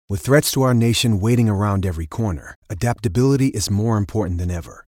With threats to our nation waiting around every corner, adaptability is more important than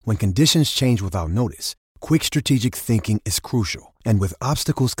ever. When conditions change without notice, quick strategic thinking is crucial. And with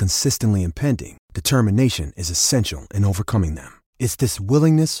obstacles consistently impending, determination is essential in overcoming them. It's this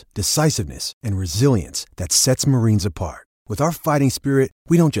willingness, decisiveness, and resilience that sets Marines apart. With our fighting spirit,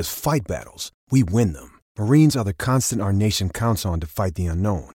 we don't just fight battles, we win them. Marines are the constant our nation counts on to fight the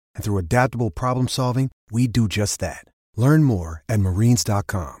unknown. And through adaptable problem solving, we do just that. Learn more at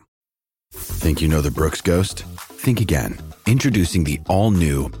marines.com. Think you know the Brooks Ghost? Think again. Introducing the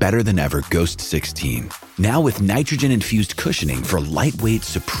all-new, better-than-ever Ghost 16. Now with nitrogen-infused cushioning for lightweight,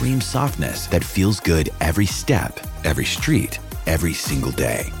 supreme softness that feels good every step, every street, every single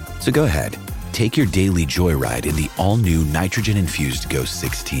day. So go ahead, take your daily joyride in the all-new nitrogen-infused Ghost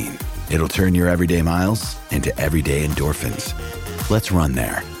 16. It'll turn your everyday miles into everyday endorphins. Let's run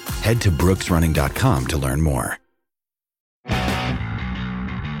there. Head to brooksrunning.com to learn more.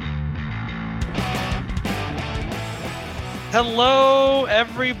 Hello,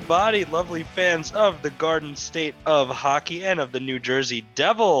 everybody, lovely fans of the Garden State of Hockey and of the New Jersey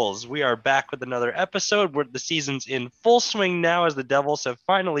Devils. We are back with another episode where the season's in full swing now as the Devils have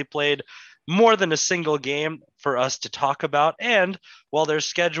finally played more than a single game for us to talk about. And while their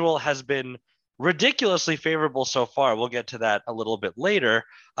schedule has been ridiculously favorable so far, we'll get to that a little bit later.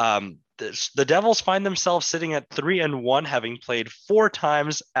 The Devils find themselves sitting at 3-1, having played 4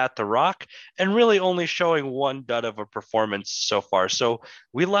 times at the Rock and really only showing one dud of a performance so far. So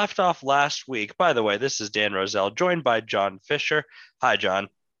we left off last week. By the way, this is Dan Roselle, joined by John Fisher. Hi, John.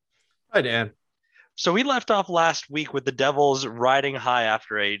 Hi, Dan. So we left off last week with the Devils riding high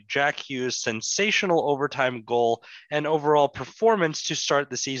after a Jack Hughes sensational overtime goal and overall performance to start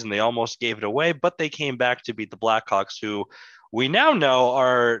the season. They almost gave it away, but they came back to beat the Blackhawks, who we now know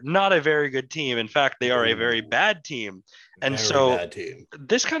are not a very good team. In fact, they are a very bad team. And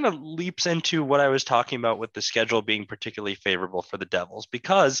this kind of leaps into what I was talking about with the schedule being particularly favorable for the Devils,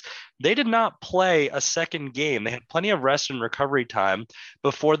 because they did not play a second game. They had plenty of rest and recovery time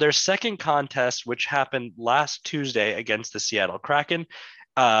before their second contest, which happened last Tuesday against the Seattle Kraken.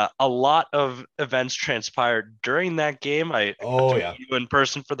 A lot of events transpired during that game. I met you in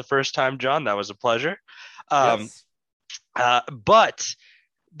person for the first time, John. That was a pleasure. Yes. But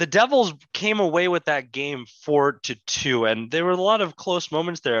the Devils came away with that game 4-2, and there were a lot of close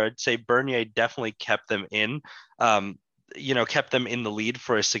moments there. I'd say Bernier definitely kept them in, kept them in the lead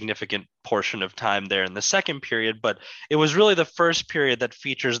for a significant portion of time there in the second period. But it was really the first period that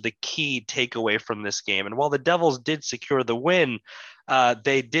features the key takeaway from this game. And while the Devils did secure the win,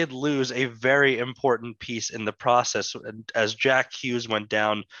 they did lose a very important piece in the process as Jack Hughes went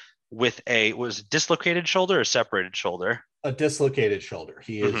down with was it dislocated shoulder or separated shoulder? A dislocated shoulder.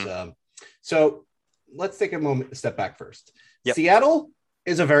 He is. So let's take a step back first. Yep. Seattle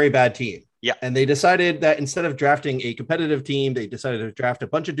is a very bad team. Yeah. And they decided that instead of drafting a competitive team, they decided to draft a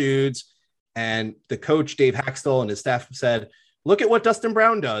bunch of dudes. And the coach, Dave Haxtell, and his staff said, look at what Dustin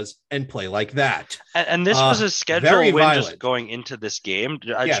Brown does and play like that. And this was a schedule win just going into this game.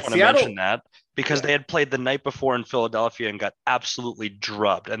 I just want to mention that because they had played the night before in Philadelphia and got absolutely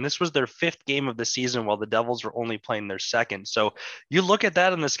drubbed. And this was their 5th game of the season while the Devils were only playing their 2nd. So you look at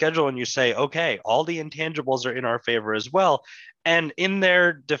that in the schedule and you say, okay, all the intangibles are in our favor as well. And in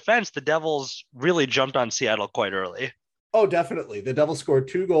their defense, the Devils really jumped on Seattle quite early. Oh, definitely. The Devils scored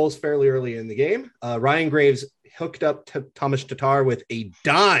 2 goals fairly early in the game. Ryan Graves hooked up to Thomas Tatar with a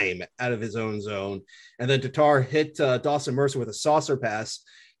dime out of his own zone. And then Tatar hit Dawson Mercer with a saucer pass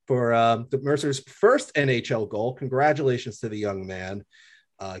for Mercer's first NHL goal. Congratulations to the young man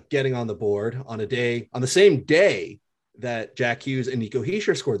getting on the board on the same day that Jack Hughes and Nico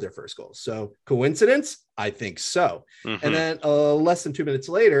Hischier scored their first goals. So coincidence? I think so. Mm-hmm. And then less than 2 minutes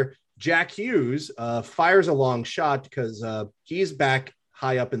later, Jack Hughes fires a long shot because he's back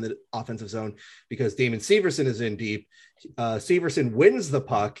high up in the offensive zone because Damon Severson is in deep. Severson wins the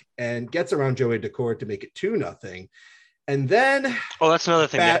puck and gets around Joey Daccord to make it 2-0. And then... Oh, that's another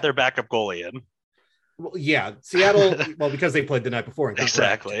thing. They had their backup goalie in. Well, yeah, Seattle, because they played the night before. And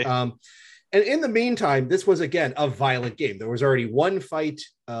exactly. And in the meantime, this was, again, a violent game. There was already one fight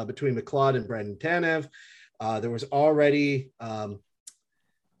between McLeod and Brandon Tanev. There was already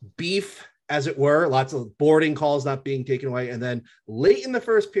beef, as it were, lots of boarding calls not being taken away. And then late in the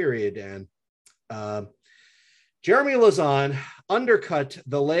first period, Dan, Jeremy Lauzon undercut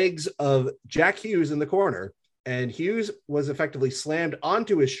the legs of Jack Hughes in the corner, and Hughes was effectively slammed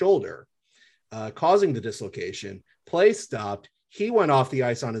onto his shoulder, causing the dislocation. Play stopped. He went off the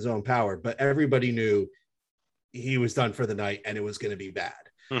ice on his own power, but everybody knew he was done for the night and it was going to be bad.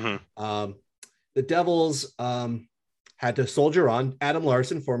 Mm-hmm. The Devils had to soldier on. Adam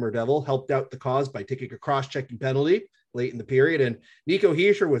Larson, former Devil, helped out the cause by taking a cross-checking penalty late in the period. And Nico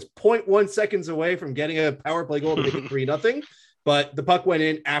Hischier was 0.1 seconds away from getting a power play goal to make it 3-0. But the puck went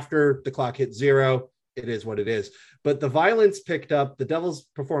in after the clock hit 0. It is what it is. But the violence picked up. The Devils'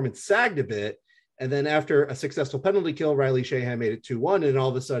 performance sagged a bit. And then after a successful penalty kill, Riley Shahan made it 2-1. And all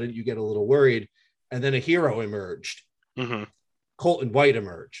of a sudden you get a little worried. And then a hero emerged. Mm-hmm. Colton White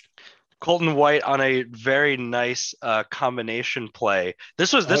emerged. Colton White on a very nice combination play.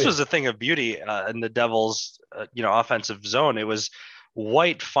 This was a thing of beauty in the Devils' offensive zone. It was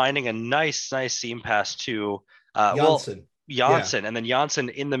White finding a nice seam pass to Janssen, and then Janssen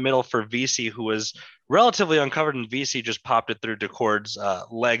in the middle for VC, who was relatively uncovered, and VC just popped it through Decord's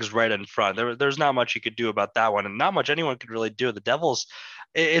legs right in front. There's not much you could do about that one, and not much anyone could really do. The Devils,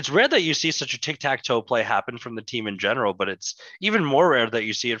 it's rare that you see such a tic-tac-toe play happen from the team in general, but it's even more rare that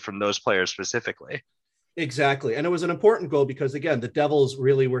you see it from those players specifically. Exactly. And it was an important goal because, again, the Devils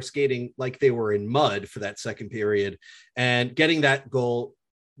really were skating like they were in mud for that second period, and getting that goal,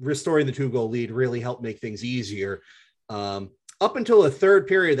 restoring the 2-goal lead, really helped make things easier. Up until a third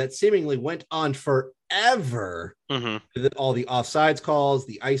period that seemingly went on forever. Mm-hmm. All the offsides calls,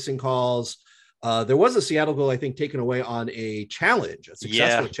 the icing calls. There was a Seattle goal, I think, taken away on a challenge, a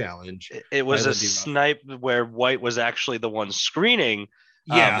successful challenge. It was a snipe where White was actually the one screening.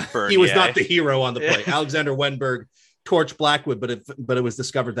 He was not the hero on the play. Alexander Wenberg torched Blackwood, but it was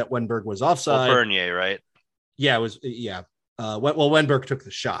discovered that Wenberg was offside. Bernier, right? Yeah, it was. Yeah. Wenberg took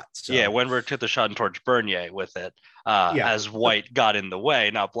the shot. So. Yeah, Wenberg took the shot and torched Bernier with it as White got in the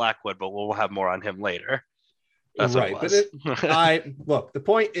way. Not Blackwood, but we'll have more on him later. That's right. But the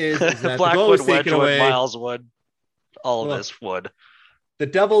point is that Blackwood, the goal was taken away. Miles Wood, all of this wood. The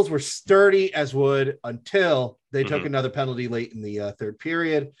Devils were sturdy as wood until they took another penalty late in the third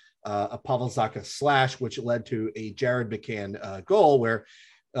period, a Pavel Zacha slash, which led to a Jared McCann goal where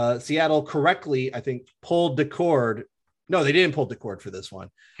Seattle correctly, I think, pulled the cord. No, they didn't pull the cord for this one.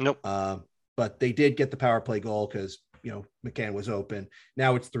 Nope. But they did get the power play goal because, McCann was open.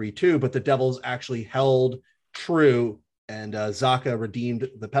 Now it's 3-2, but the Devils actually held true, and Zacha redeemed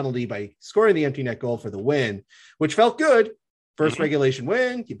the penalty by scoring the empty net goal for the win, which felt good. First regulation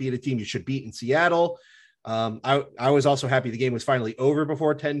win. You beat a team you should beat in Seattle. I was also happy the game was finally over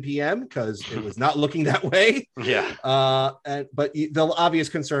before 10 p.m. because it was not looking that way. Yeah. But the obvious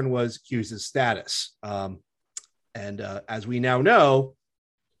concern was Hughes' status. And as we now know,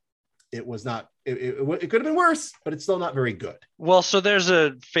 it was not. It could have been worse, but it's still not very good. Well, so there's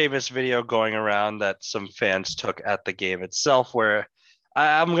a famous video going around that some fans took at the game itself where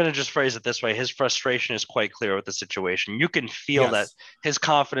I'm going to just phrase it this way. His frustration is quite clear with the situation. You can feel that his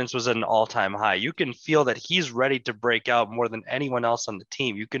confidence was at an all-time high. You can feel that he's ready to break out more than anyone else on the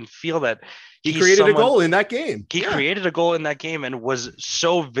team. You can feel that he created a goal in that game. He created a goal in that game and was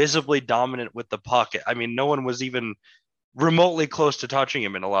so visibly dominant with the puck. I mean, no one was even remotely close to touching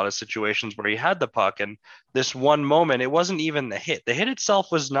him in a lot of situations where he had the puck. And this one moment, it wasn't even the hit. The hit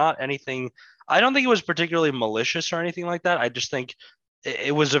itself was not anything. I don't think it was particularly malicious or anything like that. I just think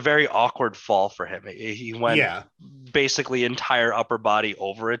it was a very awkward fall for him. He went basically entire upper body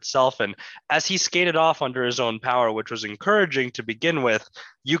over itself. And as he skated off under his own power, which was encouraging to begin with,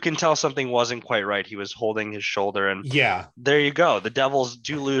 you can tell something wasn't quite right. He was holding his shoulder. And there you go. The Devils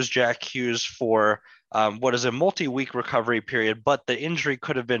do lose Jack Hughes for what is a multi-week recovery period, but the injury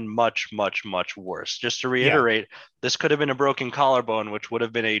could have been much, much, much worse. Just to reiterate, this could have been a broken collarbone, which would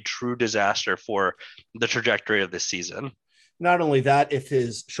have been a true disaster for the trajectory of this season. Not only that, if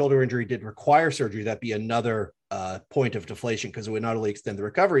his shoulder injury did require surgery, that'd be another point of deflation because it would not only extend the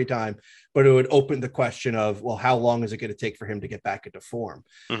recovery time, but it would open the question of, well, how long is it going to take for him to get back into form?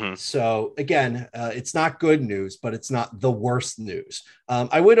 So again, it's not good news, but it's not the worst news.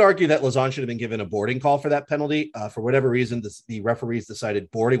 I would argue that Lauzon should have been given a boarding call for that penalty. For whatever reason, the referees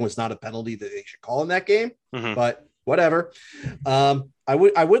decided boarding was not a penalty that they should call in that game, but whatever. I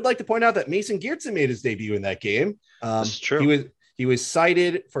would like to point out that Mason Geertsen made his debut in that game. That's true. He was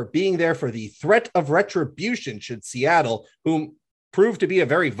cited for being there for the threat of retribution should Seattle, whom proved to be a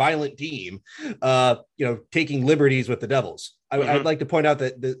very violent team, taking liberties with the Devils. I'd like to point out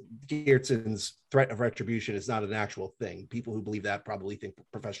that the Geertsen's threat of retribution is not an actual thing. People who believe that probably think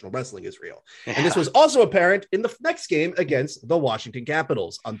professional wrestling is real. And this was also apparent in the next game against the Washington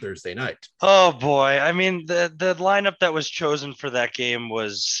Capitals on Thursday night. Oh boy. I mean, the lineup that was chosen for that game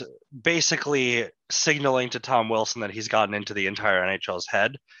was basically signaling to Tom Wilson that he's gotten into the entire NHL's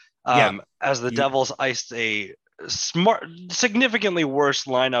head. As the Devils iced a significantly worse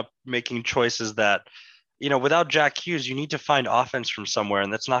lineup, making choices that without Jack Hughes, you need to find offense from somewhere,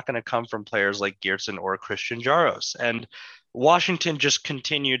 and that's not going to come from players like Geertsen or Christian Jaros. And Washington just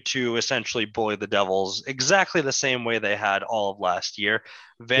continued to essentially bully the Devils exactly the same way they had all of last year.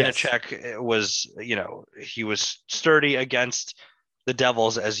 Vanacek was, he was sturdy against the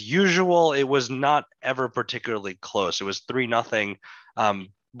Devils as usual. It was not ever particularly close. It was 3-0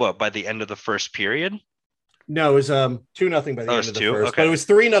 by the end of the first period. No, it was 2-0 by the end of the first, okay. But it was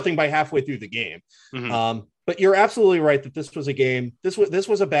 3-0 by halfway through the game. Mm-hmm. But you're absolutely right that this was a game. This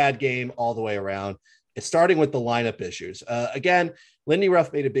was a bad game all the way around. It's starting with the lineup issues. Again, Lindy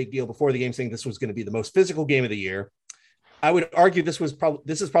Ruff made a big deal before the game saying this was going to be the most physical game of the year. I would argue this is probably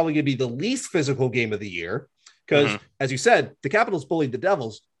going to be the least physical game of the year because, as you said, the Capitals bullied the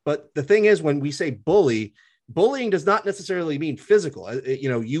Devils. But the thing is, when we say bullying does not necessarily mean physical.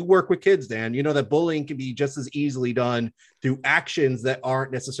 You work with kids, Dan. You know that bullying can be just as easily done through actions that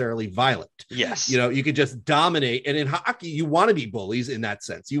aren't necessarily violent. Yes. You could just dominate. And in hockey, you want to be bullies in that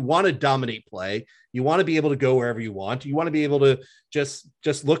sense. You want to dominate play. You want to be able to go wherever you want. You want to be able to just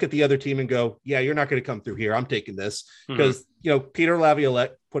look at the other team and go, yeah, you're not going to come through here. I'm taking this. Because, Peter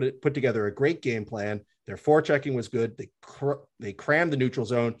Laviolette put together a great game plan. Their forechecking was good. They crammed the neutral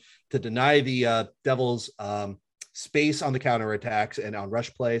zone to deny the Devils space on the counterattacks and on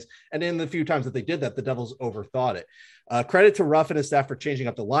rush plays. And in the few times that they did that, the Devils overthought it. Credit to Ruff and his staff for changing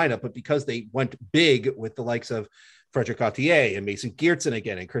up the lineup, but because they went big with the likes of Frederic Gauthier and Mason Geertsen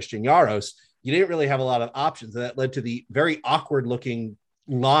again and Christian Jaros, you didn't really have a lot of options. And that led to the very awkward looking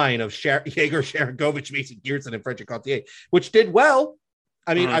line of Yegor Sharangovich, Mason Geertsen, and Frederic Gauthier, which did well.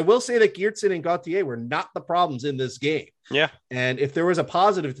 I mean, I will say that Geertsen and Gauthier were not the problems in this game. Yeah. And if there was a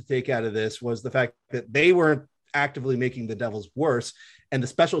positive to take out of this was the fact that they weren't actively making the Devils worse, and the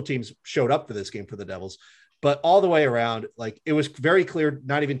special teams showed up for this game for the Devils. But all the way around, it was very clear,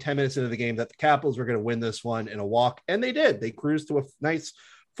 not even 10 minutes into the game, that the Capitals were going to win this one in a walk. And they did. They cruised to a nice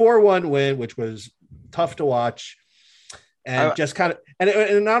 4-1 win, which was tough to watch. And just kind of,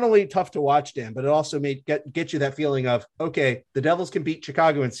 and not only tough to watch, Dan, but it also get you that feeling of, okay, the Devils can beat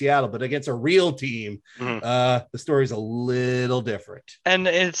Chicago and Seattle, but against a real team, the story's a little different. And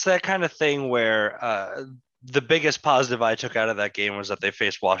it's that kind of thing where the biggest positive I took out of that game was that they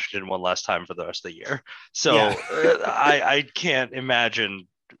faced Washington one last time for the rest of the year. So yeah. I can't imagine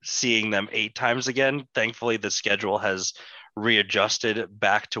seeing them 8 times again. Thankfully, the schedule has readjusted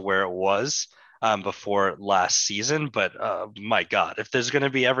back to where it was before last season. But my God, if there's going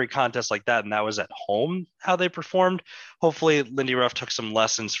to be every contest like that, and that was at home, how they performed, hopefully Lindy Ruff took some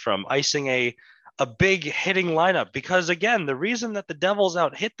lessons from icing a big hitting lineup, because again, the reason that the Devils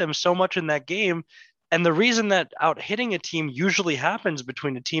out hit them so much in that game, and the reason that out hitting a team usually happens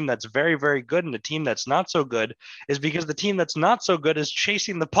between a team that's very, very good and a team that's not so good, is because the team that's not so good is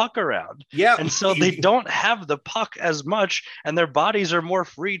chasing the puck around. Yeah. And so they don't have the puck as much, and their bodies are more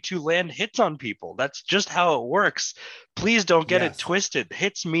free to land hits on people. That's just how it works. Please don't get it twisted.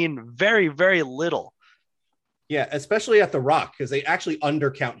 Hits mean very, very little. Yeah, especially at the Rock, because they actually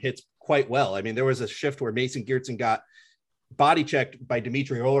undercount hits quite well. I mean, there was a shift where Mason Geertsen got body checked by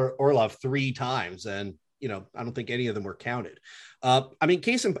Dmitry Orlov 3 times, and I don't think any of them were counted. I mean,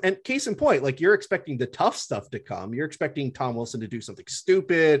 case in point, you're expecting the tough stuff to come. You're expecting Tom Wilson to do something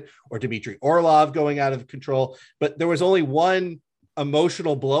stupid, or Dmitry Orlov going out of control. But there was only one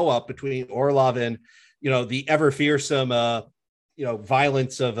emotional blow up between Orlov and the ever fearsome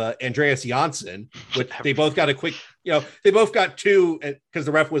violence of Andreas Janssen, which they both got a quick, they both got 2 because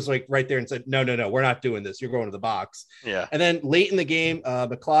the ref was right there and said, no, we're not doing this. You're going to the box. Yeah. And then late in the game,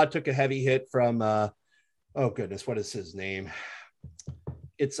 McLeod took a heavy hit from, oh goodness, what is his name?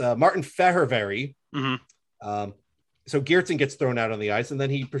 It's Martin Fehervary. Mm-hmm. So Geertsen gets thrown out on the ice, and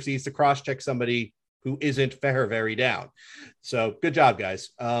then he proceeds to cross-check somebody who isn't Fehervary down. So good job, guys.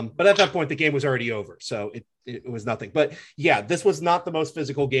 But at that point, the game was already over. So it was nothing. But yeah, this was not the most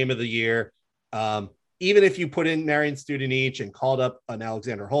physical game of the year. Even if you put in Marian Studenic and called up an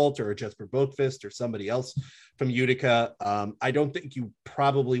Alexander Holt or a Jesper Bothfist or somebody else from Utica, I don't think you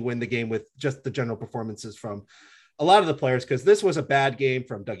probably win the game with just the general performances from a lot of the players, because this was a bad game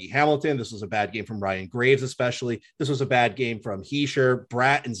from Dougie Hamilton. This was a bad game from Ryan Graves, especially. This was a bad game from Hischier.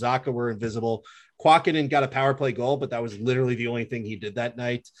 Bratt and Zacha were invisible. Kuokkanen got a power play goal, but that was literally the only thing he did that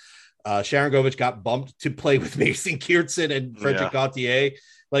night. Sharangovich got bumped to play with Mason Geertsen and Frederic Gauthier.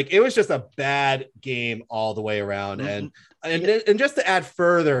 It was just a bad game all the way around. Mm-hmm. And just to add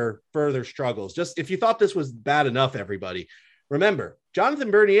further struggles, just if you thought this was bad enough, everybody, remember, Jonathan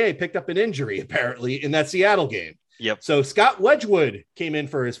Bernier picked up an injury apparently in that Seattle game. Yep. So Scott Wedgwood came in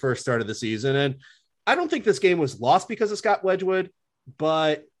for his first start of the season. And I don't think this game was lost because of Scott Wedgwood,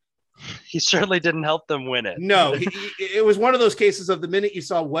 but He certainly didn't help them win it. No, it was one of those cases of the minute you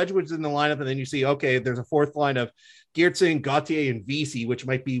saw Wedgwood's in the lineup, and then you see, okay, there's a fourth line of Geertsen, Gauthier, and Vesey, which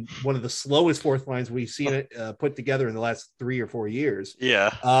might be one of the slowest fourth lines we've seen it put together in the last 3 or 4 years.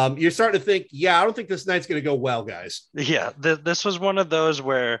 Yeah. You're starting to think, I don't think this night's going to go well, guys. Yeah. This was one of those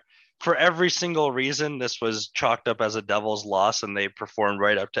where for every single reason, this was chalked up as a Devils loss, and they performed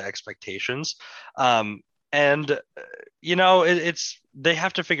right up to expectations. And they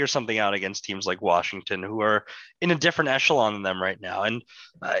have to figure something out against teams like Washington, who are in a different echelon than them right now. And,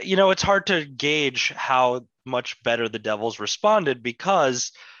 it's hard to gauge how much better the Devils responded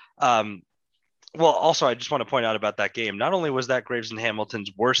because, also, I just want to point out about that game. Not only was that Graves and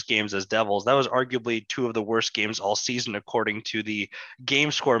Hamilton's worst games as Devils, that was arguably 2 of the worst games all season, according to the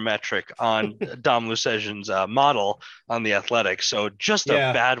game score metric on Dom Luszczyszyn's model on The Athletic. So just a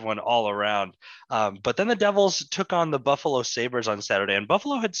bad one all around. But then the Devils took on the Buffalo Sabres on Saturday, and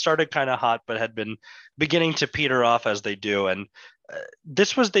Buffalo had started kind of hot, but had been beginning to peter off as they do. And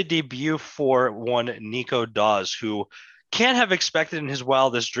this was the debut for one Nico Daws, who can't have expected in his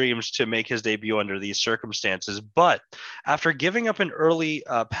wildest dreams to make his debut under these circumstances. But after giving up an early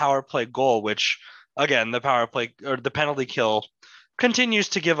power play goal, which again, the power play or the penalty kill continues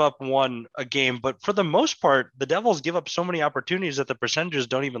to give up one a game, but for the most part, the Devils give up so many opportunities that the percentages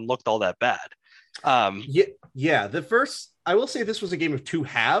don't even look all that bad. I will say this was a game of 2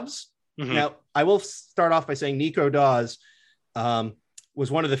 halves. Mm-hmm. Now, I will start off by saying Nico Daws was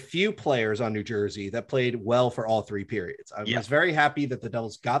one of the few players on New Jersey that played well for all 3 periods. I was very happy that the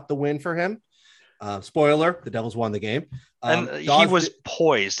Devils got the win for him. Spoiler, the Devils won the game. And he was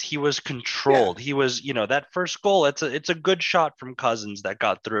poised. He was controlled. Yeah. He was, that first goal, it's a good shot from Cousins that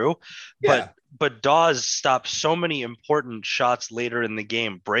got through. Yeah. But Daws stopped so many important shots later in the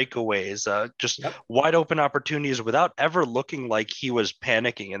game, breakaways, wide open opportunities without ever looking like he was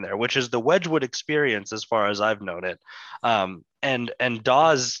panicking in there, which is the Wedgwood experience as far as I've known it. And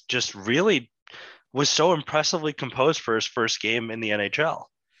Daws just really was so impressively composed for his first game in the NHL.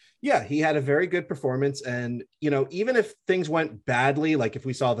 Yeah, he had a very good performance. And, even if things went badly, like if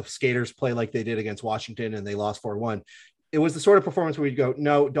we saw the Skaters play like they did against Washington and they lost 4-1, it was the sort of performance where you'd go,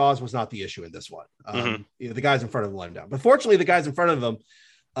 no, Daws was not the issue in this one. The guys in front of him let him down. But fortunately, the guys in front of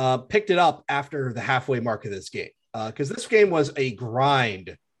him picked it up after the halfway mark of this game. Because this game was a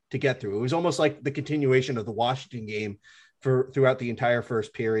grind to get through. It was almost like the continuation of the Washington game throughout the entire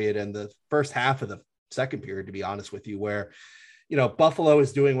first period and the first half of the second period, to be honest with you, where, Buffalo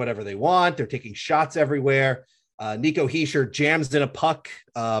is doing whatever they want. They're taking shots everywhere. Nico Hischier jams in a puck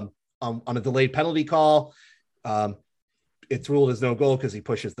on a delayed penalty call. It's ruled as no goal because he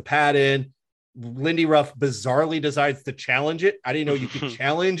pushes the pad in. Lindy Ruff bizarrely decides to challenge it. I didn't know you could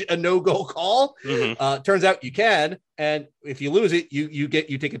challenge a no-goal call. Turns out you can. And if you lose it, you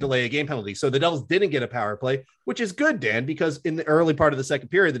take a delay of game penalty. So the Devils didn't get a power play, which is good, Dan, because in the early part of the second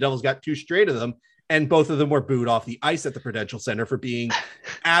period, the Devils got 2 straight of them. And both of them were booed off the ice at the Prudential Center for being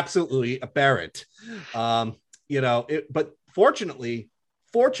absolutely aberrant. But fortunately,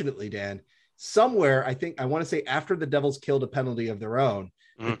 Dan, somewhere, I want to say after the Devils killed a penalty of their own,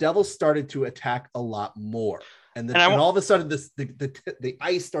 the Devils started to attack a lot more. And all of a sudden, the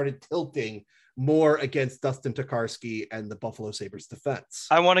ice started tilting more against Dustin Tokarski and the Buffalo Sabres defense.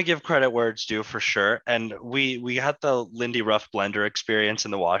 I want to give credit where it's due for sure. And we had the Lindy Ruff blender experience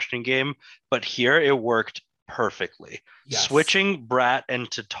in the Washington game, but here it worked perfectly. Yes. Switching Bratt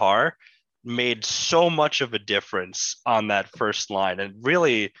and Tatar made so much of a difference on that first line. And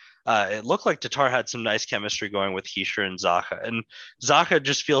really, it looked like Tatar had some nice chemistry going with Hischier and Zacha. And Zacha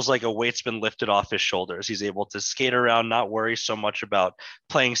just feels like a weight's been lifted off his shoulders. He's able to skate around, not worry so much about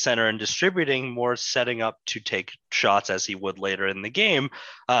playing center and distributing, more setting up to take shots as he would later in the game.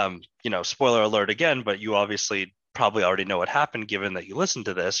 Spoiler alert again, but you obviously probably already know what happened given that you listened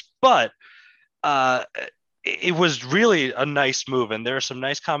to this. But it was really a nice move, and there are some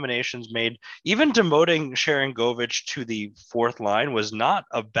nice combinations made. Even demoting Sharangovich to the 4th line was not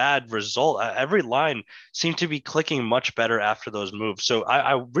a bad result. Every line seemed to be clicking much better after those moves. So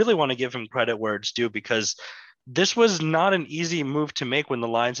I really want to give him credit where it's due, because this was not an easy move to make when the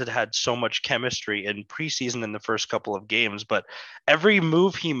lines had so much chemistry in preseason in the first couple of games. But every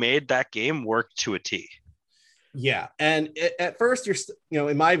move he made that game worked to a T. Yeah. And at first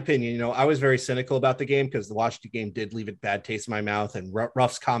in my opinion, I was very cynical about the game because the Washington game did leave a bad taste in my mouth, and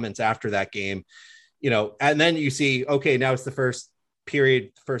Ruff's comments after that game, and then you see, okay, now it's the first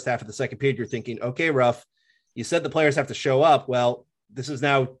half of the second period. You're thinking, okay, Ruff, you said the players have to show up. Well, this is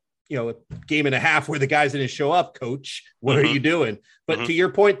now, a game and a half where the guys didn't show up, coach. What are you doing? But to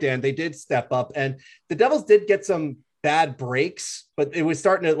your point, Dan, they did step up, and the Devils did get some bad breaks, but it was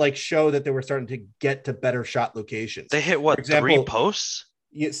starting to like show that they were starting to get to better shot locations. They hit what, for example, 3 posts?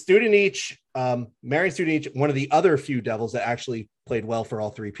 Studenic, Marian Studenic, one of the other few Devils that actually played well for all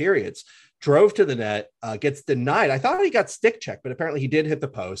 3 periods, drove to the net, gets denied. I thought he got stick checked, but apparently he did hit the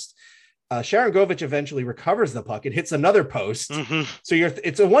post. Sharon Govich eventually recovers the puck and hits another post. Mm-hmm. So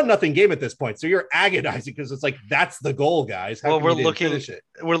it's a 1-0 game at this point. So you're agonizing because it's like, that's the goal, guys. Well, we're looking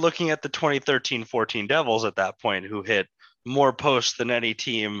at the 2013-14 Devils at that point, who hit more posts than any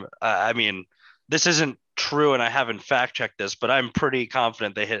team. I mean, this isn't true, and I haven't fact checked this, but I'm pretty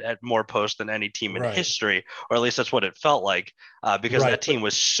confident they hit at more posts than any team in history, or at least that's what it felt like, because that team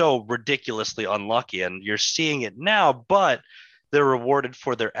was so ridiculously unlucky, and you're seeing it now, but they're rewarded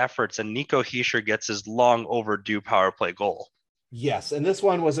for their efforts, and Nico Hischier gets his long overdue power play goal. Yes, and this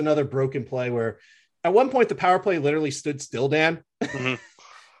one was another broken play where at one point the power play literally stood still, Dan. Mm-hmm.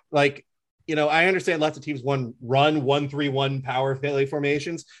 Like, I understand lots of teams run 1-3-1 power play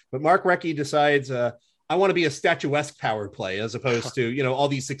formations, but Mark Recchi decides, I want to be a statuesque power play as opposed to, all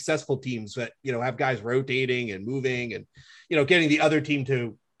these successful teams that, have guys rotating and moving and, getting the other team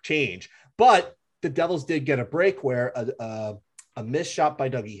to change. But the Devils did get a break where a missed shot by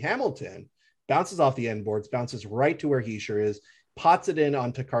Dougie Hamilton bounces off the end boards, bounces right to where Hischier is, pots it in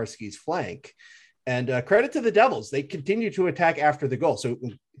on Tokarski's flank. And credit to the Devils. They continue to attack after the goal. So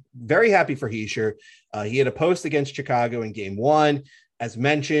very happy for Hischier. He had a post against Chicago in game 1. As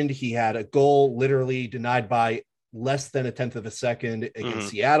mentioned, he had a goal literally denied by less than a tenth of a second against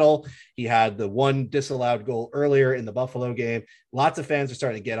Seattle. He had the one disallowed goal earlier in the Buffalo game. Lots of fans are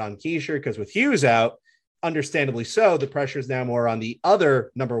starting to get on Hischier because with Hughes out, understandably so, the pressure is now more on the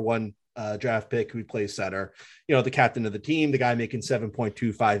other number 1 draft pick who plays center, the captain of the team, the guy making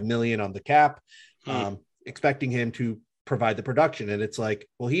 $7.25 million on the cap, expecting him to provide the production. And it's like,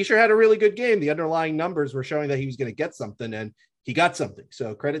 well, Hischier had a really good game. The underlying numbers were showing that he was going to get something, and he got something.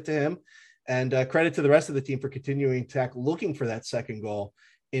 So credit to him, and credit to the rest of the team for continuing to looking for that second goal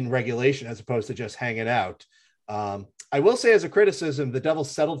in regulation, as opposed to just hanging out. I will say as a criticism, the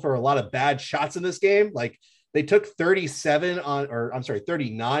Devils settled for a lot of bad shots in this game. Like they took 39 on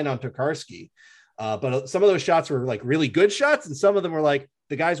Tokarski. But some of those shots were like really good shots. And some of them were like,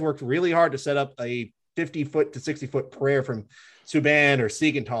 the guys worked really hard to set up a 50-foot to 60-foot prayer from Subban or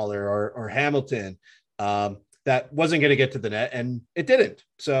Siegenthaler or Hamilton. That wasn't going to get to the net, and it didn't.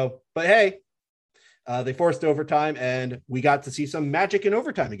 So, but hey, they forced overtime, and we got to see some magic in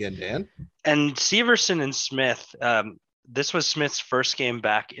overtime again, Dan. And Severson and Smith, this was Smith's first game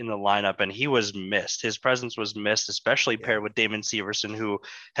back in the lineup, and he was missed. His presence was missed, especially paired with Damon Severson, who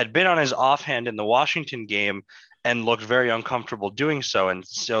had been on his offhand in the Washington game and looked very uncomfortable doing so. And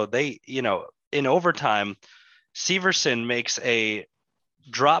so they, in overtime, Severson makes a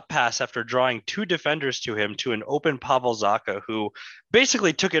drop pass after drawing 2 defenders to him to an open Pavel Zacha, who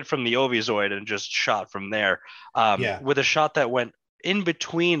basically took it from the Ovizoid and just shot from there with a shot that went in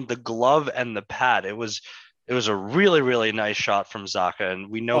between the glove and the pad. It was a really, really nice shot from Zacha,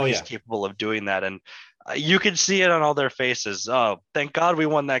 and we know he's capable of doing that. And you could see it on all their faces. Oh, thank God we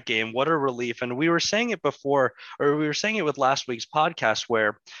won that game. What a relief. And we were saying it before, or we were saying it with last week's podcast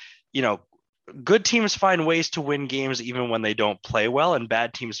where, good teams find ways to win games even when they don't play well, and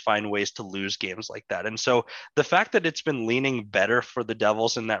bad teams find ways to lose games like that. And so the fact that it's been leaning better for the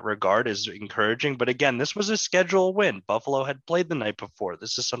Devils in that regard is encouraging. But again, this was a schedule win. Buffalo had played the night before.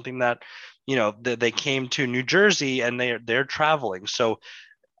 This is something that, they came to New Jersey and they're traveling. So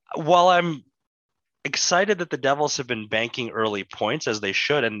while I'm excited that the Devils have been banking early points, as they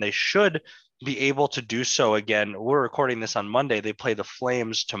should, and they should be able to do so again. We're recording this on Monday. They play the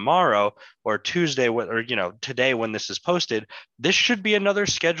Flames tomorrow or Tuesday, or today when this is posted. This should be another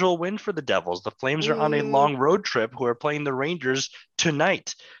schedule win for the Devils. The Flames are on a long road trip who are playing the Rangers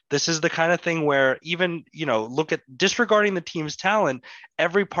tonight. This is the kind of thing where even, look at disregarding the team's talent,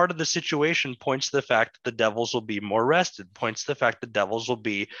 every part of the situation points to the fact that the Devils will be more rested, points to the fact the Devils will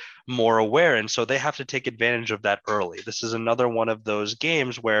be more aware. And so they have to take advantage of that early. This is another one of those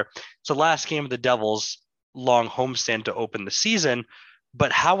games where it's the last game of the Devils' long homestand to open the season.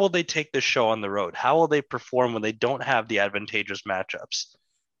 But how will they take this show on the road? How will they perform when they don't have the advantageous matchups?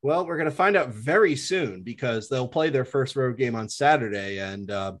 Well, we're going to find out very soon because they'll play their first road game on Saturday, and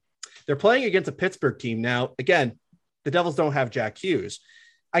they're playing against a Pittsburgh team. Now, again, the Devils don't have Jack Hughes.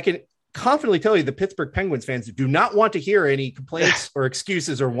 I can confidently tell you the Pittsburgh Penguins fans do not want to hear any complaints or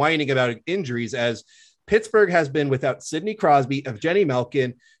excuses or whining about injuries, as Pittsburgh has been without Sidney Crosby, Evgeny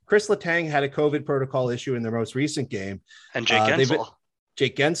Malkin. Chris Letang had a COVID protocol issue in their most recent game. And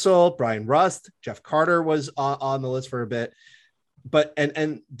Jake Gensel, Brian Rust, Jeff Carter was on the list for a bit. but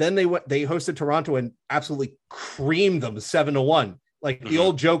and then they hosted Toronto and absolutely creamed them 7-1. Like the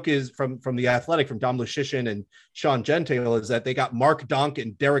old joke is from the Athletic, from Dom Luszczyszyn and Sean Gentile, is that they got Mark Donk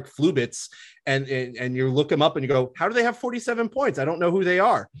and Derek Flubitz, and you look them up and you go, how do they have 47 points? I don't know who they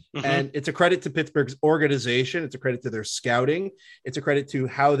are. And it's a credit to Pittsburgh's organization. It's a credit to their scouting. It's a credit to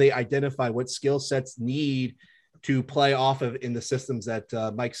how they identify what skill sets need to play off of in the systems that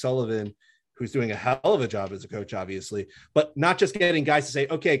Mike Sullivan, who's doing a hell of a job as a coach, obviously, but not just getting guys to say,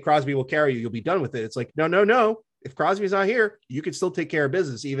 okay, Crosby will carry you, you'll be done with it. It's like, no. If Crosby's not here, you can still take care of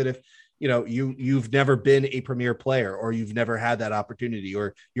business, even if, you know, you've never been a premier player, or you've never had that opportunity,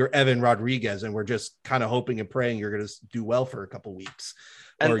 or you're Evan Rodriguez and we're just kind of hoping and praying you're going to do well for a couple weeks,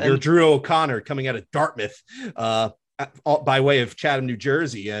 or you're Drew O'Connor coming out of Dartmouth by way of Chatham, New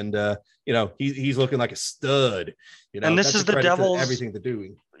Jersey, and you know, he's looking like a stud. You know, and this is the Devils, everything they're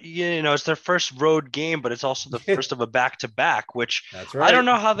doing. You know, it's their first road game, but it's also the first of a back-to-back, which that's right. I don't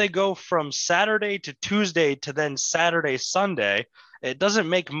know how they go from Saturday to Tuesday to then Saturday, Sunday. It doesn't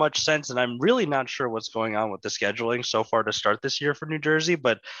make much sense, and I'm really not sure what's going on with the scheduling so far to start this year for New Jersey.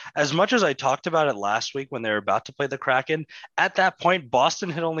 But as much as I talked about it last week when they were about to play the Kraken, at that point, Boston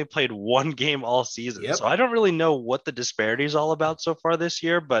had only played one game all season. Yep. So I don't really know what the disparity is all about so far this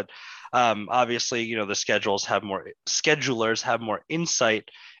year, but obviously, you know, the schedulers have more insight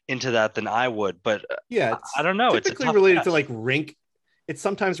into that than I would, but yeah, I don't know. Typically it's related to like rink. It's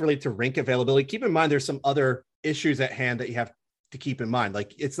sometimes related to rink availability. Keep in mind, there's some other issues at hand that you have to keep in mind.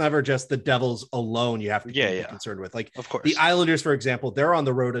 Like, it's never just the Devils alone you have to be concerned with. Like, of course, the Islanders, for example, they're on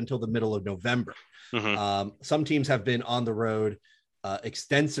the road until the middle of November. Some teams have been on the road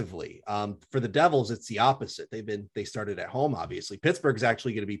extensively. For the Devils, it's the opposite. They started at home. Obviously, Pittsburgh's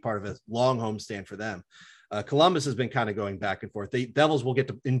actually going to be part of a long homestand for them. Columbus has been kind of going back and forth. The Devils will get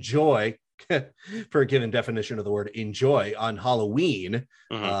to enjoy, for a given definition of the word enjoy, on Halloween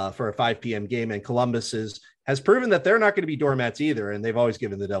for a 5 p.m. game. And Columbus has proven that they're not going to be doormats either. And they've always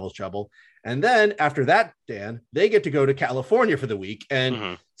given the Devils trouble. And then after that, Dan, they get to go to California for the week.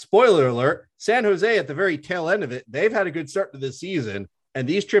 And spoiler alert, San Jose at the very tail end of it, they've had a good start to this season. And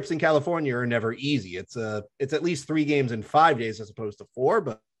these trips in California are never easy. It's at least 3 games in 5 days as opposed to 4,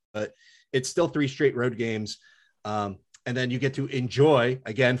 but it's still 3 straight road games. And then you get to enjoy,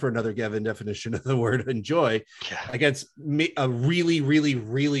 again, for another given definition of the word enjoy, against a really, really,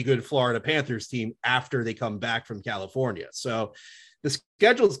 really good Florida Panthers team after they come back from California. So the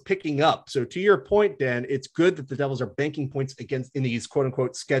schedule is picking up. So to your point, Dan, it's good that the Devils are banking points in these quote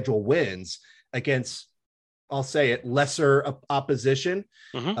unquote schedule wins against, I'll say it, lesser opposition.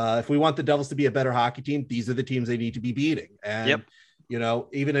 If we want the Devils to be a better hockey team, these are the teams they need to be beating. And you know,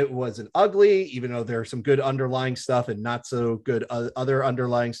 even if it wasn't ugly, even though there's some good underlying stuff and not so good other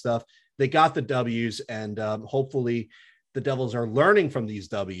underlying stuff, they got the W's, and hopefully the Devils are learning from these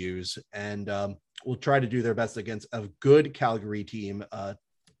W's, and will try to do their best against a good Calgary team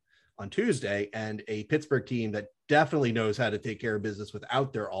on Tuesday, and a Pittsburgh team that definitely knows how to take care of business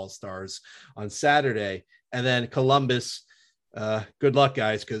without their all-stars on Saturday. And then Columbus, good luck,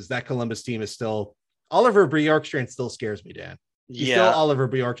 guys, because that Columbus team is still, Oliver Bjorkstrand still scares me, Dan. He's still Oliver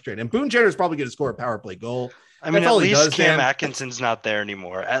Bjorkstrand. And Boone Jenner is probably going to score a power play goal. I mean, at least Cam Atkinson's not there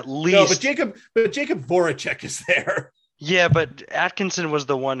anymore. At least. No, but Jacob Voracek is there. Yeah, but Atkinson was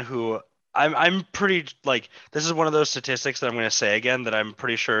the one who I'm pretty, like, this is one of those statistics that I'm going to say again that I'm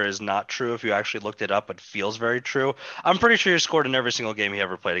pretty sure is not true if you actually looked it up, but feels very true. I'm pretty sure he scored in every single game he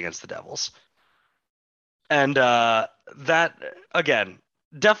ever played against the Devils. And that, again,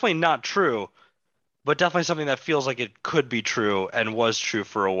 definitely not true, but definitely something that feels like it could be true and was true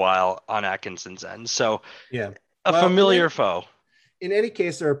for a while on Atkinson's end. So familiar foe. In any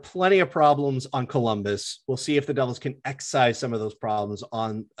case, there are plenty of problems on Columbus. We'll see if the Devils can excise some of those problems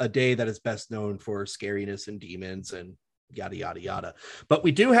on a day that is best known for scariness and demons and yada, yada, yada. But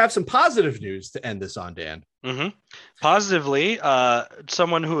we do have some positive news to end this on, Dan. Positively,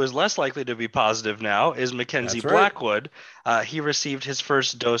 someone who is less likely to be positive now is Mackenzie Blackwood. He received his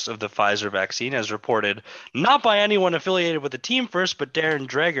first dose of the Pfizer vaccine, as reported not by anyone affiliated with the team first, but Darren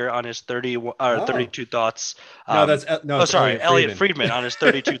Dreger on his 32 Thoughts. Elliot Friedman on his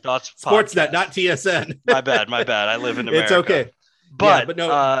 32 Thoughts Sportsnet, podcast. not TSN. My bad. I live in America. It's okay. But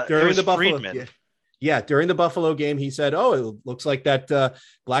no, during the Buffalo Friedman. During the Buffalo game, he said, it looks like that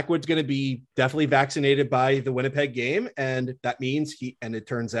Blackwood's going to be definitely vaccinated by the Winnipeg game. And that means and it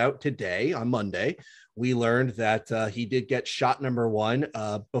turns out today, on Monday, we learned that he did get shot number 1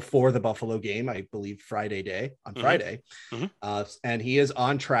 before the Buffalo game, I believe Friday. And he is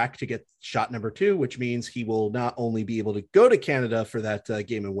on track to get shot number 2, which means he will not only be able to go to Canada for that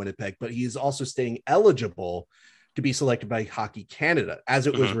game in Winnipeg, but he's also staying eligible to be selected by Hockey Canada. As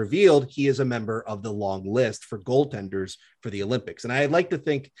it was revealed, he is a member of the long list for goaltenders for the Olympics. And I'd like to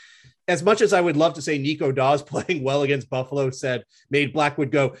think, as much as I would love to say Nico Dawes playing well against Buffalo made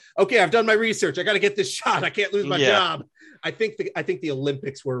Blackwood go, okay, I've done my research. I got to get this shot. I can't lose my job. I think the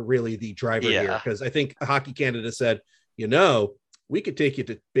Olympics were really the driver here, because I think Hockey Canada said, we could take you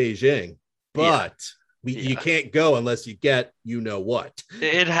to Beijing, but you can't go unless you get what.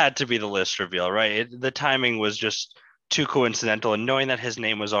 It had to be the list reveal, right? The timing was just too coincidental, and knowing that his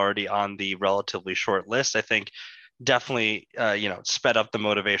name was already on the relatively short list, I think definitely sped up the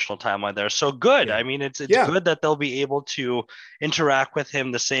motivational timeline there. So good. I mean, it's good that they'll be able to interact with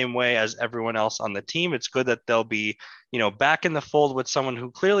him the same way as everyone else on the team. It's good that they'll be back in the fold with someone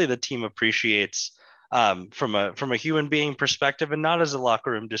who clearly the team appreciates from a human being perspective, and not as a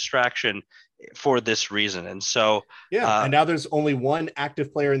locker room distraction for this reason. And so and now there's only one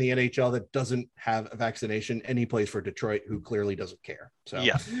active player in the NHL that doesn't have a vaccination, and he plays for Detroit, who clearly doesn't care.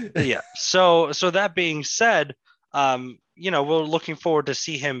 So so that being said, we're looking forward to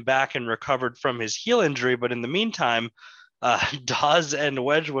see him back and recovered from his heel injury. But in the meantime, Dawes and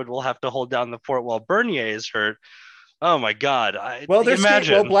Wedgwood will have to hold down the fort while Bernier is hurt. Oh my God!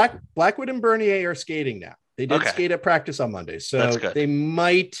 Blackwood and Bernier are skating now. They did skate at practice on Monday, so they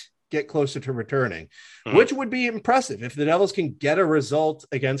might get closer to returning, which would be impressive if the Devils can get a result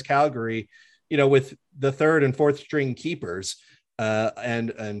against Calgary. With the third and fourth string keepers.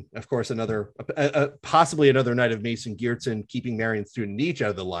 And of course, possibly another night of Mason Geertsen keeping Marian Studenic out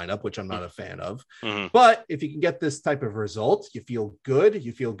of the lineup, which I'm not a fan of. But if you can get this type of result, you feel good.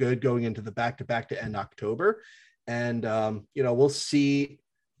 You feel good going into the back-to-back to end October. And, we'll see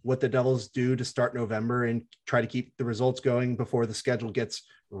what the Devils do to start November and try to keep the results going before the schedule gets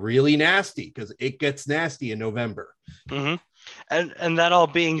really nasty, because it gets nasty in November. And that all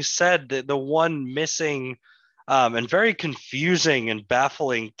being said, the one missing and very confusing and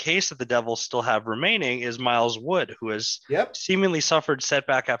baffling case that the Devils still have remaining is Miles Wood, who has seemingly suffered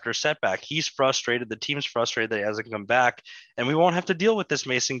setback after setback. He's frustrated. The team's frustrated that he hasn't come back, and we won't have to deal with this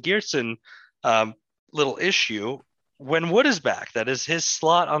Mason Geertsen little issue when Wood is back. That is his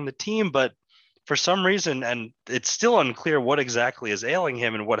slot on the team, but for some reason, and it's still unclear what exactly is ailing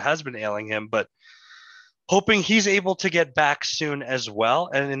him and what has been ailing him, but hoping he's able to get back soon as well.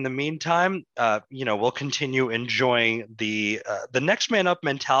 And in the meantime, we'll continue enjoying the next man up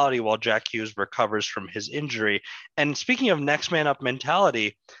mentality while Jack Hughes recovers from his injury. And speaking of next man up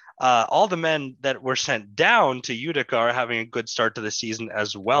mentality, all the men that were sent down to Utica are having a good start to the season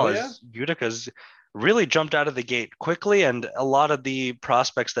as well. As Utica's really jumped out of the gate quickly, and a lot of the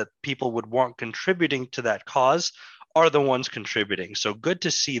prospects that people would want contributing to that cause are the ones contributing. So good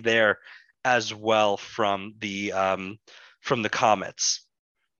to see there as well from the Comets.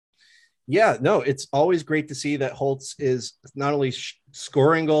 Yeah, no, it's always great to see that Holtz is not only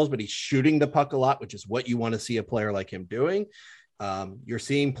scoring goals, but he's shooting the puck a lot, which is what you want to see a player like him doing. You're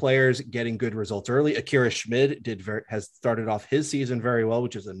seeing players getting good results early. Akira Schmid has started off his season very well,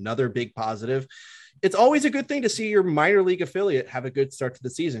 which is another big positive. It's always a good thing to see your minor league affiliate have a good start to the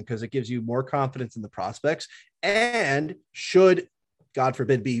season, because it gives you more confidence in the prospects. And should, God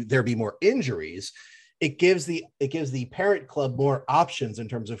forbid, there be more injuries, it gives the parent club more options in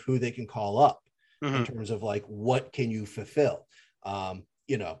terms of who they can call up, in terms of like, what can you fulfill?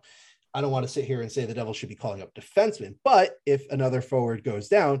 I don't want to sit here and say the Devils should be calling up defensemen, but if another forward goes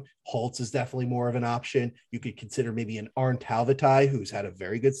down, Holtz is definitely more of an option. You could consider maybe an Arn Talvatai, who's had a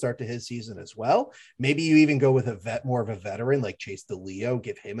very good start to his season as well. Maybe you even go with more of a veteran like Chase DeLeo,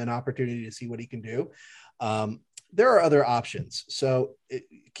 give him an opportunity to see what he can do. There are other options. So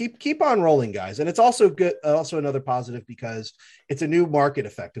keep on rolling, guys. And it's also good. Also another positive, because it's a new market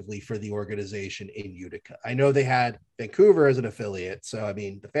effectively for the organization in Utica. I know they had Vancouver as an affiliate, so I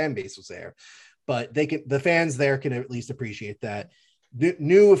mean, the fan base was there, but the fans there can at least appreciate that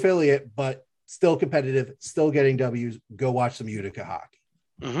new affiliate, but still competitive, still getting W's. Go watch some Utica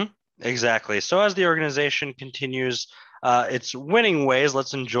hockey. Exactly. So as the organization continues its winning ways,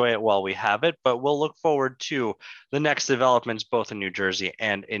 let's enjoy it while we have it. But we'll look forward to the next developments both in New Jersey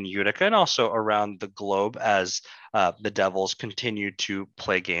and in Utica, and also around the globe, as the Devils continue to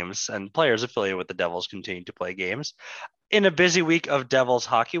play games and players affiliated with the Devils continue to play games. In a busy week of Devils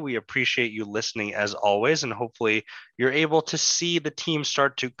hockey, we appreciate you listening as always, and hopefully you're able to see the team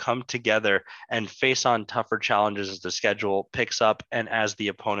start to come together and face on tougher challenges as the schedule picks up and as the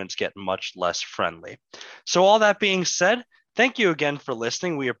opponents get much less friendly. So all that being said, thank you again for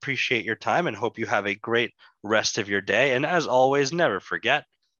listening. We appreciate your time and hope you have a great rest of your day. And as always, never forget,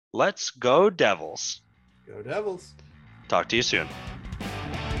 let's go Devils. Go Devils. Talk to you soon.